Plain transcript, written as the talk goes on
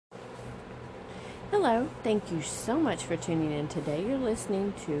Hello, thank you so much for tuning in today. You're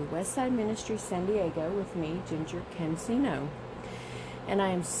listening to Westside Ministry San Diego with me, Ginger Cancino. And I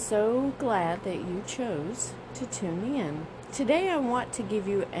am so glad that you chose to tune in. Today I want to give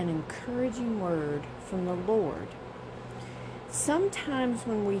you an encouraging word from the Lord. Sometimes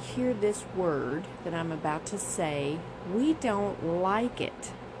when we hear this word that I'm about to say, we don't like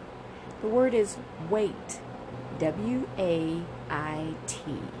it. The word is wait. W-A-I-T.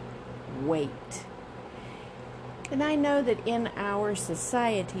 Wait. And I know that in our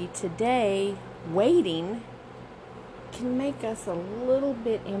society today, waiting can make us a little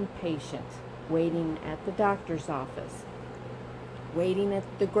bit impatient. Waiting at the doctor's office, waiting at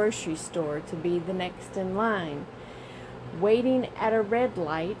the grocery store to be the next in line, waiting at a red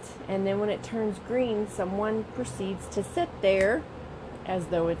light, and then when it turns green, someone proceeds to sit there as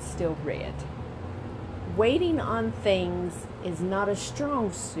though it's still red. Waiting on things is not a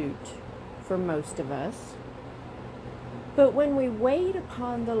strong suit for most of us. But when we wait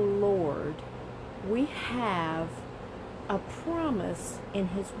upon the Lord, we have a promise in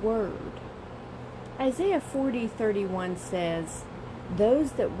His Word. Isaiah 40:31 says,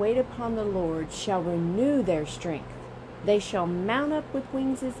 "Those that wait upon the Lord shall renew their strength. They shall mount up with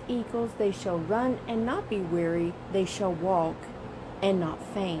wings as eagles. They shall run and not be weary. They shall walk and not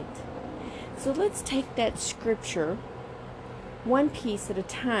faint." So let's take that scripture one piece at a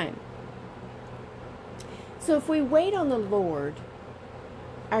time. So if we wait on the Lord,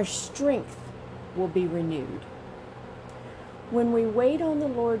 our strength will be renewed. When we wait on the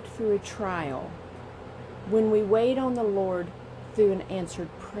Lord through a trial, when we wait on the Lord through an answered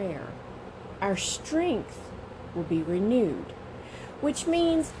prayer, our strength will be renewed. Which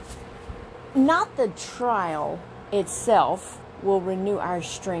means not the trial itself will renew our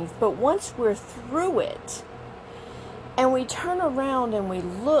strength, but once we're through it, and we turn around and we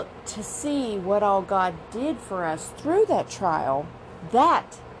look to see what all God did for us through that trial,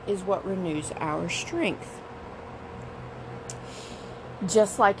 that is what renews our strength.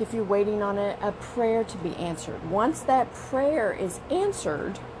 Just like if you're waiting on a prayer to be answered. Once that prayer is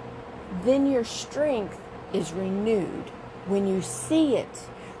answered, then your strength is renewed. When you see it,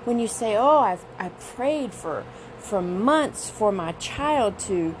 when you say, I prayed for months for my child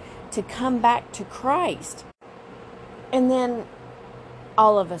to come back to Christ. And then,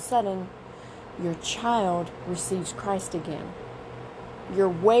 all of a sudden, your child receives Christ again. Your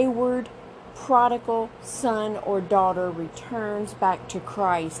wayward, prodigal son or daughter returns back to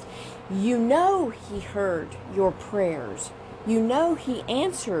Christ. You know He heard your prayers. You know He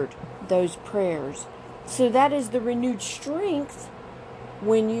answered those prayers. So that is the renewed strength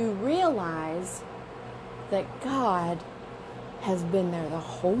when you realize that God has been there the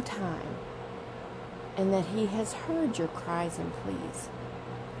whole time, and that He has heard your cries and pleas.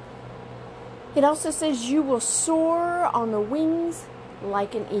 It also says you will soar on the wings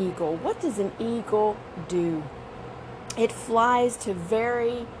like an eagle. What does an eagle do? It flies to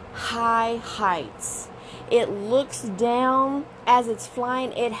very high heights. It looks down as it's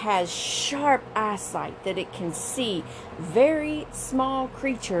flying. It has sharp eyesight that it can see very small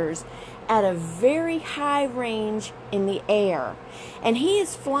creatures at a very high range in the air. And he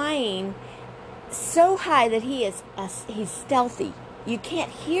is flying so high that he's stealthy. You can't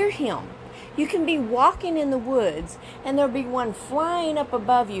hear him. You can be walking in the woods and there'll be one flying up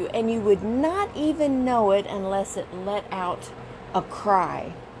above you and you would not even know it unless it let out a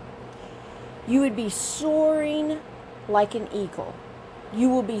cry. You would be soaring like an eagle. You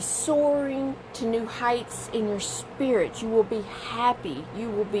will be soaring to new heights in your spirit. You will be happy. You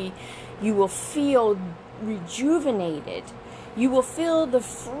will feel rejuvenated. You will feel the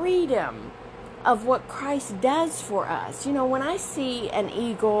freedom of what Christ does for us. You know, when I see an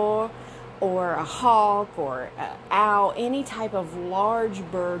eagle or a hawk or an owl, any type of large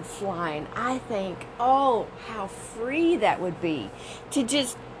bird flying, I think, oh, how free that would be to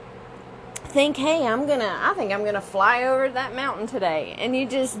just think, hey, I think I'm gonna fly over that mountain today, and you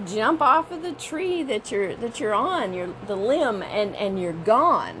just jump off of the tree that you're on, the limb, and you're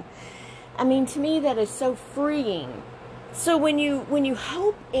gone. I mean, to me, that is so freeing. So when you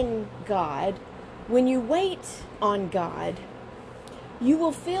hope in God, when you wait on God, you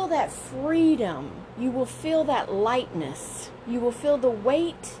will feel that freedom. You will feel that lightness. You will feel the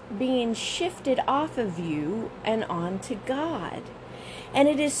weight being shifted off of you and onto God. And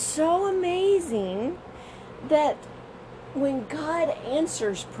it is so amazing that when God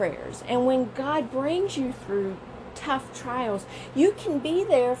answers prayers and when God brings you through tough trials, you can be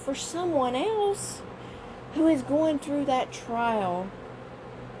there for someone else who is going through that trial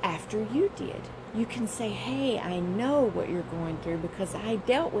after you did. You can say, hey, I know what you're going through because I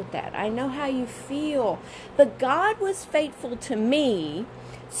dealt with that. I know how you feel. But God was faithful to me,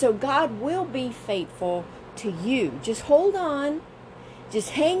 so God will be faithful to you. Just hold on.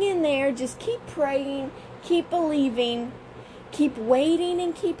 Just hang in there. Just keep praying. Keep believing. Keep waiting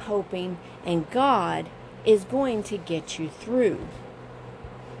and keep hoping. And God is going to get you through.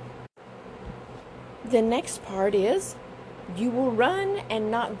 The next part is, you will run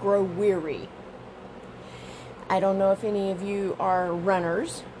and not grow weary. I don't know if any of you are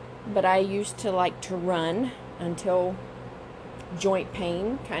runners, but I used to like to run until joint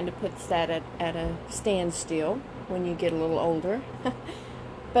pain kind of puts that at a standstill when you get a little older.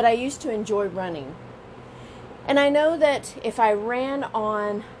 But I used to enjoy running. And I know that if I ran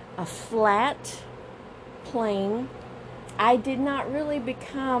on a flat plane, I did not really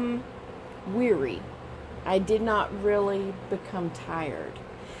become weary. I did not really become tired.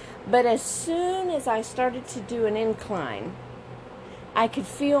 But as soon as I started to do an incline, I could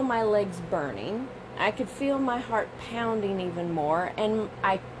feel my legs burning. I could feel my heart pounding even more. And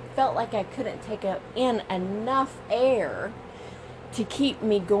I felt like I couldn't take in enough air to keep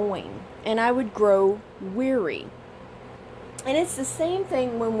me going. And I would grow weary. And it's the same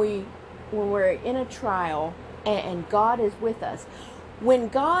thing when we're in a trial and God is with us.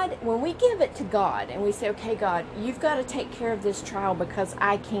 When we give it to God and we say, okay, God, you've got to take care of this trial because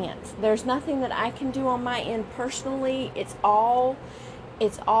I can't. There's nothing that I can do on my end personally. It's all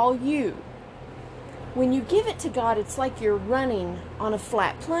you. When you give it to God, it's like you're running on a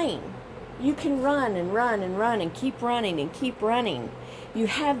flat plane. You can run and run and run and keep running and keep running. You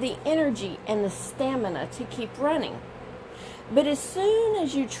have the energy and the stamina to keep running. But as soon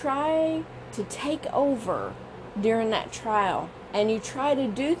as you try to take over during that trial, and you try to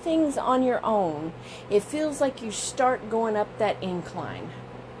do things on your own, it feels like you start going up that incline.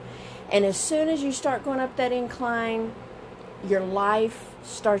 And as soon as you start going up that incline, your life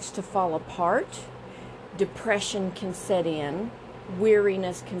starts to fall apart. Depression can set in.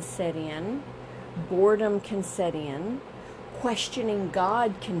 Weariness can set in. Boredom can set in. Questioning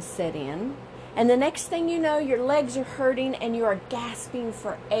God can set in. And the next thing you know, your legs are hurting and you are gasping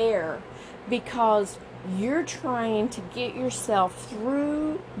for air because you're trying to get yourself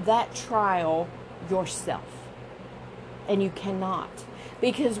through that trial yourself. And you cannot.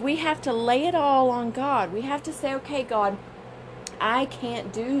 Because we have to lay it all on God. We have to say, okay, God, I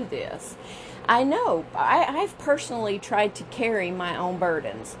can't do this. I know. I've personally tried to carry my own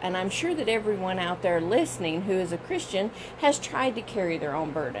burdens. And I'm sure that everyone out there listening who is a Christian has tried to carry their own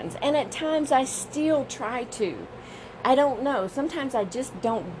burdens. And at times I still try to. I don't know. Sometimes I just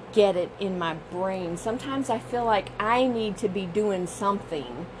don't get it in my brain. Sometimes I feel like I need to be doing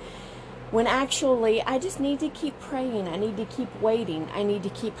something when actually I just need to keep praying. I need to keep waiting. I need to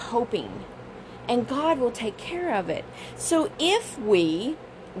keep hoping. And God will take care of it. So if we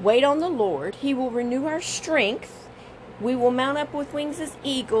wait on the Lord, He will renew our strength. We will mount up with wings as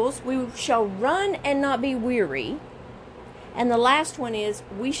eagles. We shall run and not be weary. And the last one is,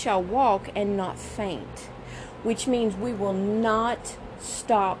 we shall walk and not faint. Which means we will not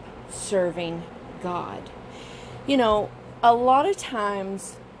stop serving God. You know, a lot of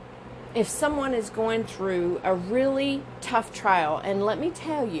times, if someone is going through a really tough trial, and let me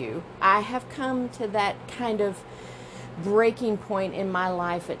tell you, I have come to that kind of breaking point in my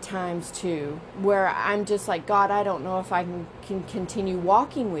life at times too, where I'm just like, God, I don't know if I can continue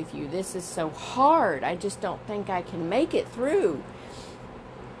walking with you. This is so hard. I just don't think I can make it through.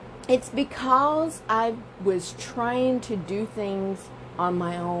 It's because I was trying to do things on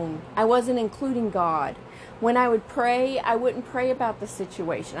my own. I wasn't including God. When I would pray, I wouldn't pray about the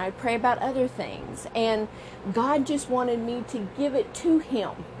situation. I'd pray about other things. And God just wanted me to give it to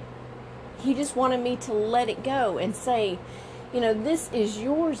Him. He just wanted me to let it go and say, you know, this is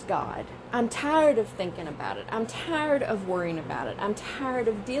yours, God. I'm tired of thinking about it. I'm tired of worrying about it. I'm tired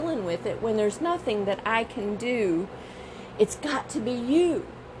of dealing with it when there's nothing that I can do. It's got to be you.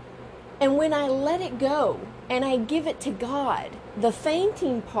 And when I let it go and I give it to God, the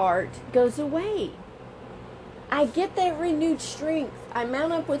fainting part goes away. I get that renewed strength. I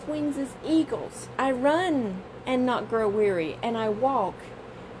mount up with wings as eagles. I run and not grow weary. And I walk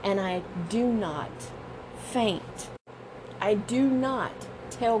and I do not faint. I do not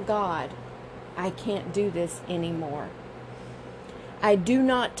tell God I can't do this anymore. I do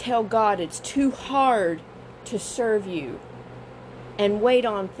not tell God it's too hard to serve you and wait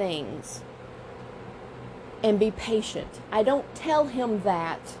on things and be patient. I don't tell Him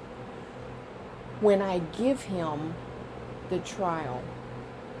that when I give Him the trial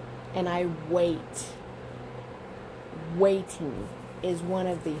and I wait. Waiting is one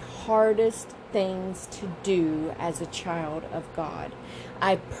of the hardest things to do as a child of God.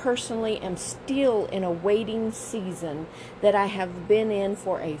 I personally am still in a waiting season that I have been in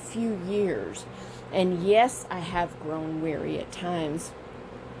for a few years. And yes, I have grown weary at times.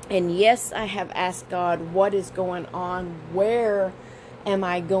 And yes, I have asked God, what is going on? Where am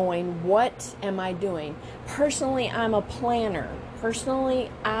I going? What am I doing? Personally, I'm a planner.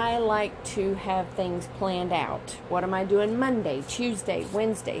 Personally, I like to have things planned out. What am I doing Monday, Tuesday,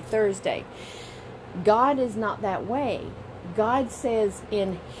 Wednesday, Thursday? God is not that way. God says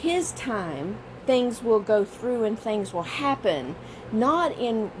in His time, things will go through and things will happen, not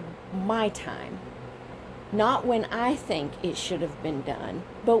in my time. Not when I think it should have been done,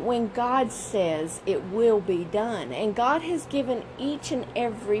 but when God says it will be done. And God has given each and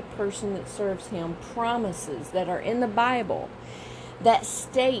every person that serves Him promises that are in the Bible that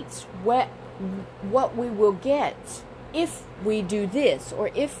states what we will get if we do this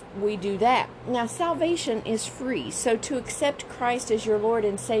or if we do that. Now, salvation is free. So to accept Christ as your Lord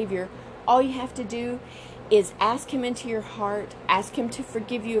and Savior, all you have to do is ask Him into your heart, ask Him to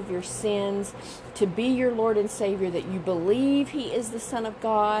forgive you of your sins, to be your Lord and Savior, that you believe He is the Son of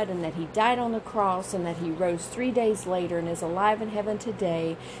God and that He died on the cross and that He rose 3 days later and is alive in heaven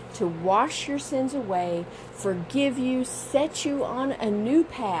today to wash your sins away, forgive you, set you on a new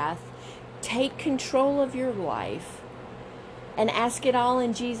path, take control of your life, and ask it all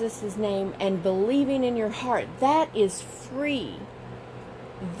in Jesus' name and believing in your heart. That is free.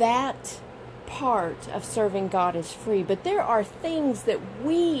 That part of serving God is free, but there are things that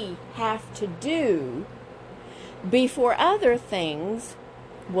we have to do before other things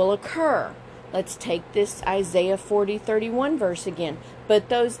will occur. Let's take this Isaiah 40:31 verse again. But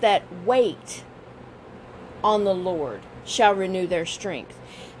those that wait on the Lord shall renew their strength.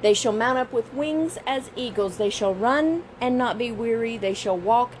 They shall mount up with wings as eagles. They shall run and not be weary. They shall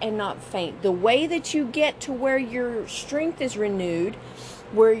walk and not faint. The way that you get to where your strength is renewed,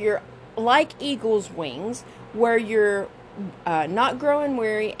 where you're like eagle's wings, where you're not growing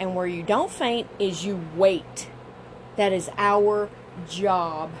weary and where you don't faint, is you wait. That is our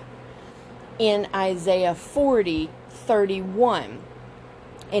job in Isaiah 40:31.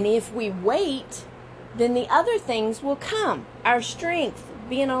 And if we wait, then the other things will come. Our strength,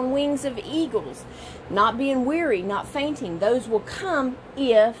 being on wings of eagles, not being weary, not fainting, those will come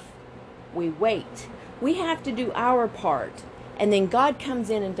if we wait. We have to do our part. And then God comes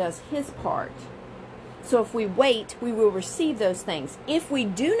in and does His part. So if we wait, we will receive those things. If we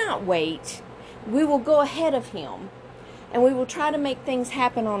do not wait, we will go ahead of Him. And we will try to make things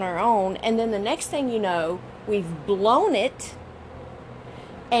happen on our own. And then the next thing you know, we've blown it.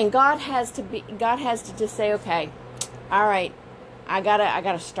 And God has to just say, okay, all right, I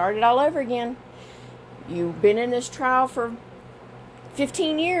gotta start it all over again. You've been in this trial for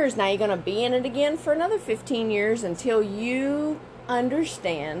 15 years. Now you're going to be in it again for another 15 years until you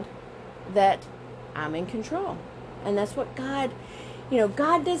understand that I'm in control. And that's what God,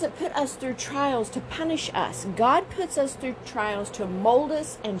 God doesn't put us through trials to punish us. God puts us through trials to mold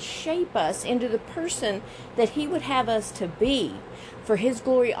us and shape us into the person that He would have us to be for His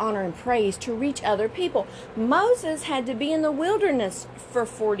glory, honor, and praise to reach other people. Moses had to be in the wilderness for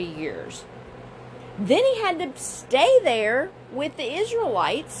 40 years. Then he had to stay there with the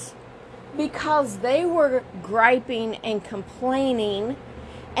Israelites because they were griping and complaining,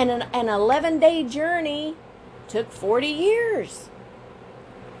 and an 11-day journey took 40 years.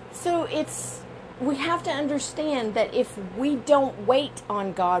 So we have to understand that if we don't wait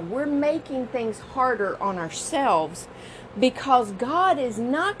on God, we're making things harder on ourselves, because God is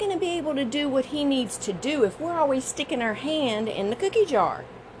not going to be able to do what He needs to do if we're always sticking our hand in the cookie jar.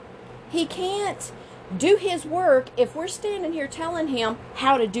 He can't do His work if we're standing here telling Him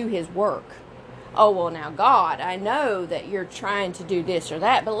how to do His work. Oh, well, now, God, I know that you're trying to do this or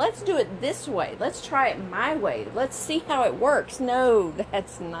that, but let's do it this way. Let's try it my way. Let's see how it works. No,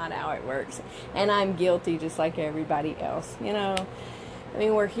 that's not how it works. And I'm guilty just like everybody else, I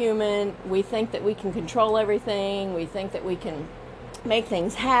mean, we're human. We think that we can control everything. We think that we can make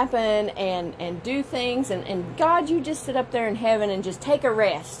things happen and do things. And God, you just sit up there in heaven and just take a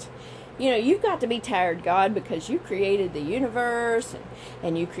rest. You've got to be tired, God, because you created the universe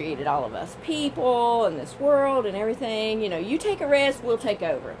and you created all of us people and this world and everything. You take a rest, we'll take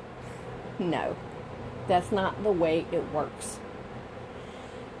over. No, that's not the way it works.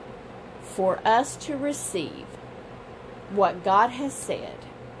 For us to receive what God has said,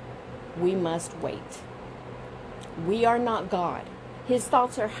 we must wait. We are not God. His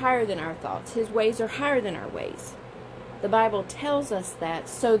thoughts are higher than our thoughts. His ways are higher than our ways. The Bible tells us that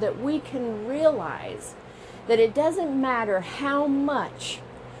so that we can realize that it doesn't matter how much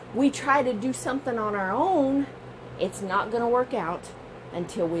we try to do something on our own, it's not going to work out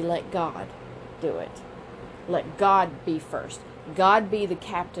until we let God do it. Let God be first. God be the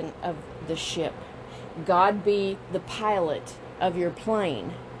captain of the ship. God be the pilot of your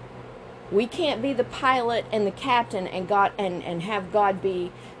plane. We can't be the pilot and the captain and God and have God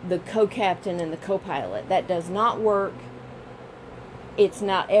be the co-captain and the co-pilot. That does not work. It's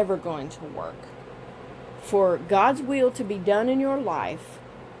not ever going to work. For God's will to be done in your life,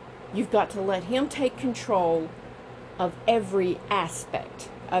 you've got to let Him take control of every aspect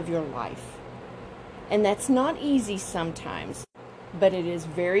of your life. And that's not easy sometimes, but it is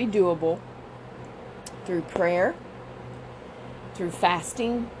very doable through prayer, through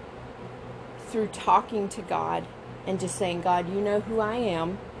fasting, through talking to God and just saying, God, you know who I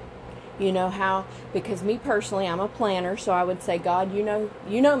am. You know how, because me personally, I'm a planner, so I would say, God, you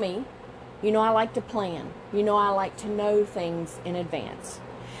know me. You know I like to plan. You know I like to know things in advance.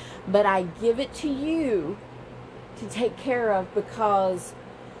 But I give it to you to take care of because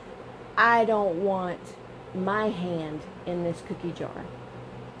I don't want my hand in this cookie jar.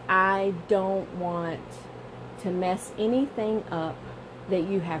 I don't want to mess anything up that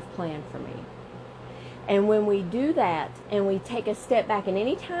you have planned for me. And when we do that and we take a step back, and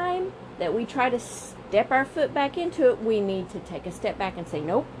any time that we try to step our foot back into it, we need to take a step back and say,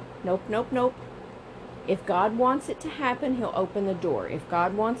 nope, nope, nope, nope. If God wants it to happen, He'll open the door. If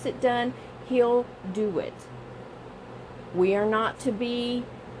God wants it done, He'll do it. We are not to be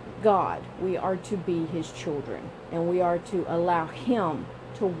God. We are to be His children. And we are to allow Him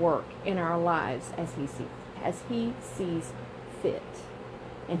to work in our lives as He sees fit.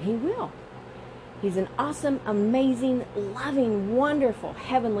 And He will. He's an awesome, amazing, loving, wonderful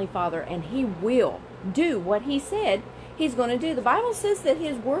Heavenly Father, and He will do what He said He's going to do. The Bible says that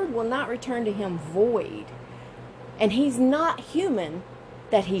His word will not return to Him void. And He's not human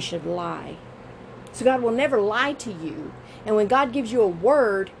that He should lie. So God will never lie to you. And when God gives you a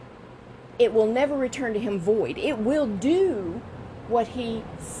word, it will never return to Him void. It will do what He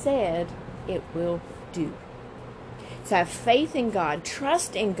said it will do. So have faith in God,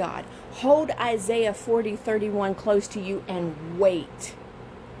 trust in God, hold Isaiah 40:31 close to you and wait.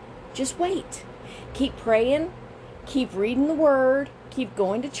 Just wait. Keep praying, keep reading the Word, keep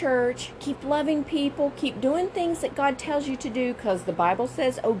going to church, keep loving people, keep doing things that God tells you to do, because the Bible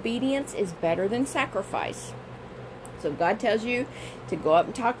says obedience is better than sacrifice. So God tells you to go up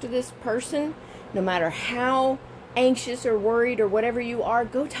and talk to this person, no matter how anxious or worried or whatever you are,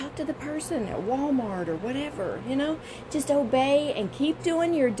 go talk to the person at Walmart or whatever, just obey and keep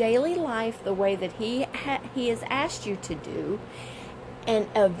doing your daily life the way that he has asked you to do. And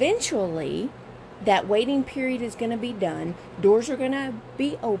eventually that waiting period is going to be done, doors are going to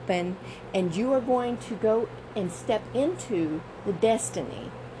be open, and you are going to go and step into the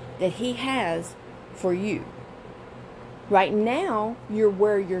destiny that He has for you. Right now, you're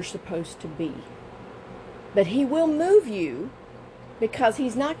where you're supposed to be. But He will move you, because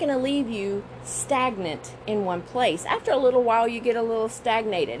He's not going to leave you stagnant in one place. After a little while, you get a little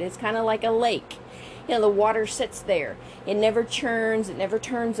stagnated. It's kind of like a lake. The water sits there. It never churns. It never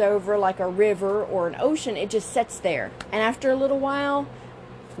turns over like a river or an ocean. It just sits there. And after a little while,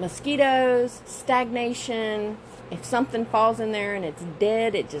 mosquitoes, stagnation. If something falls in there and it's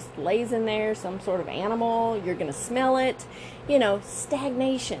dead, it just lays in there. Some sort of animal, you're going to smell it.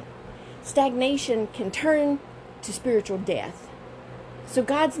 Stagnation. Stagnation can turn to spiritual death. So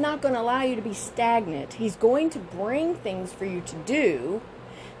God's not going to allow you to be stagnant. He's going to bring things for you to do.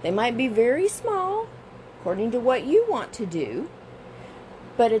 They might be very small, according to what you want to do.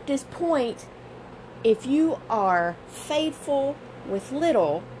 But at this point, if you are faithful with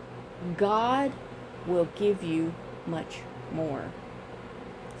little, God will give you much more.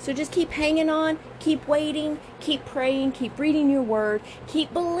 So just keep hanging on, keep waiting, keep praying, keep reading your word,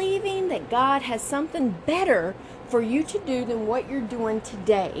 keep believing that God has something better for you to do than what you're doing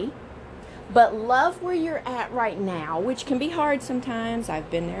today. But love where you're at right now, which can be hard sometimes. I've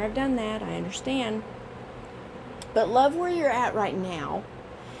been there, I've done that, I understand. But love where you're at right now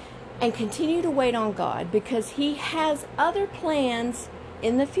and continue to wait on God, because He has other plans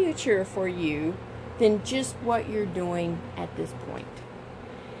in the future for you than just what you're doing at this point.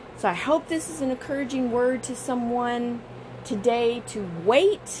 So I hope this is an encouraging word to someone today, to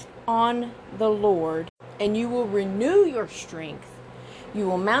wait on the Lord, and you will renew your strength. You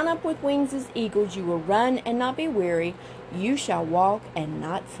will mount up with wings as eagles. You will run and not be weary. You shall walk and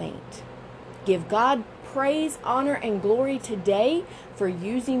not faint. Give God praise, honor, and glory today for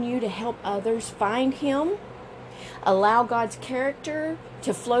using you to help others find Him. Allow God's character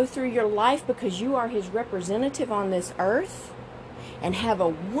to flow through your life, because you are His representative on this earth. and have a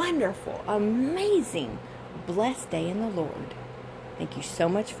wonderful, amazing, blessed day in the Lord. Thank you so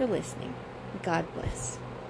much for listening. God bless.